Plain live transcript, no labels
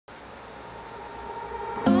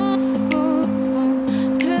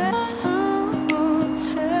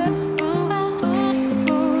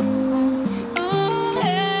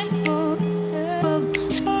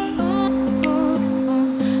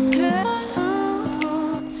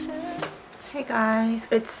guys,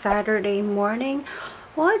 it's Saturday morning.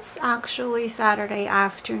 Well, it's actually Saturday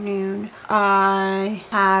afternoon. I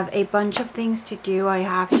have a bunch of things to do. I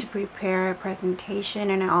have to prepare a presentation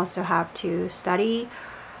and I also have to study.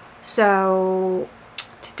 So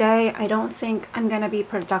today I don't think I'm gonna be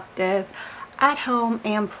productive at home,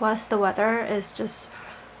 and plus the weather is just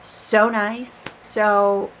so nice,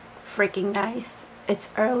 so freaking nice.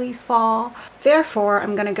 It's early fall, therefore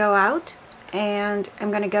I'm gonna go out and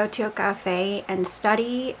I'm gonna go to a cafe and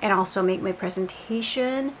study and also make my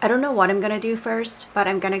presentation. I don't know what I'm gonna do first, but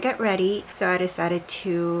I'm gonna get ready. So I decided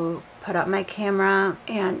to put up my camera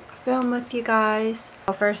and film with you guys.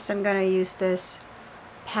 First I'm gonna use this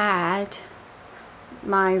pad,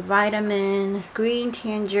 my vitamin green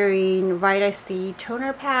tangerine Vita C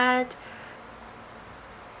toner pad.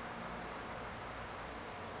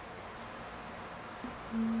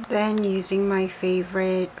 Then using my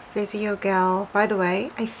favorite Physiogel. By the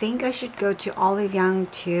way, I think I should go to Olive Young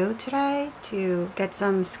too today to get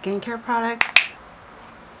some skincare products.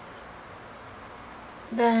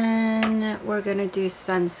 Then we're gonna do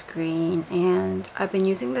sunscreen, and I've been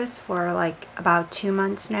using this for like about 2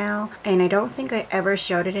 months now, and I don't think I ever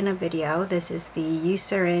showed it in a video. This is the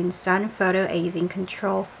Eucerin Sun Photo Aging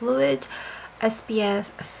Control Fluid SPF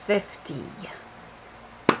 50.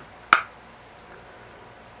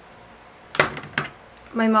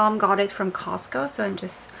 My mom got it from Costco, so I'm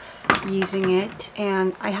just using it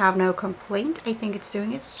and I have no complaint. I think it's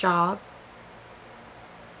doing its job.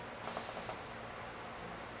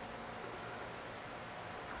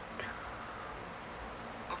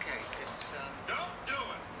 Okay, it's don't do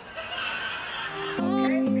it.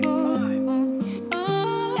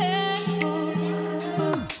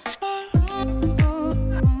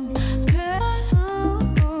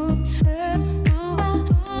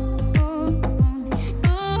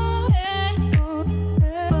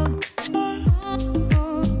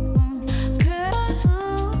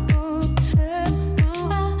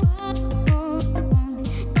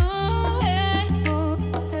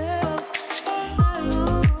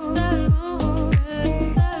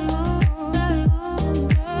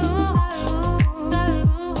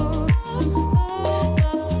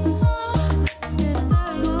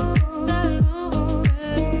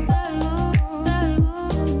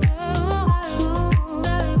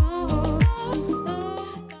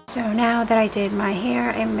 So now that I did my hair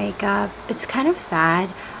and makeup, it's kind of sad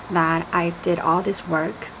that I did all this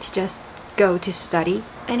work to just go to study.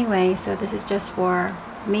 Anyway, so this is just for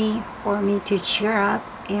me to cheer up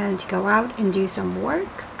and to go out and do some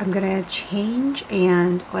work. I'm gonna change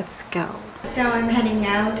and let's go. So I'm heading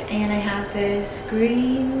out and I have this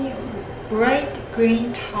bright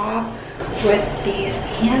green top with these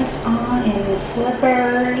pants on and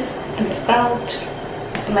slippers and this belt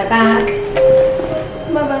and my bag.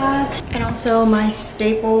 And also my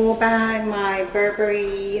staple bag, my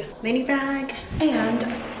Burberry mini bag, and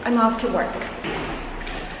I'm off to work.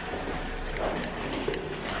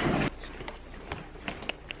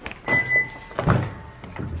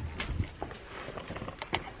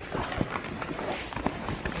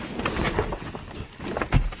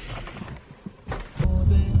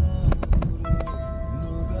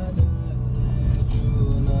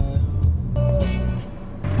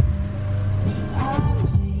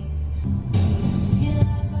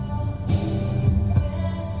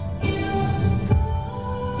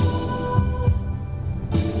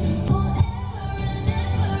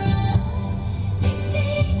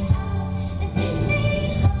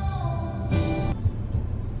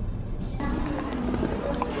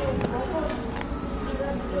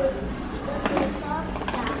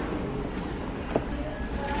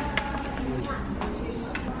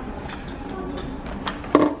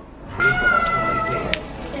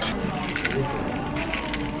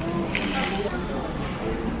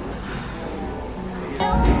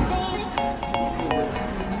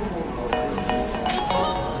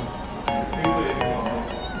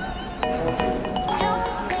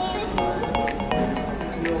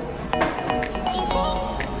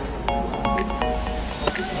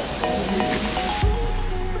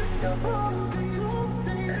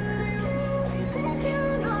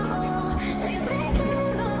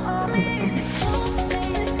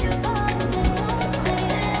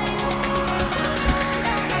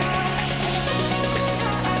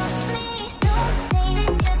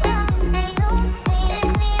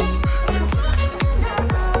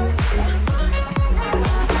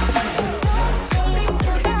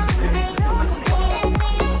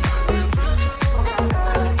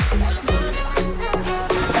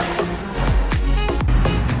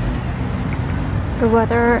 The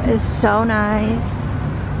weather is so nice.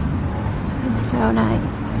 It's so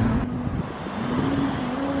nice.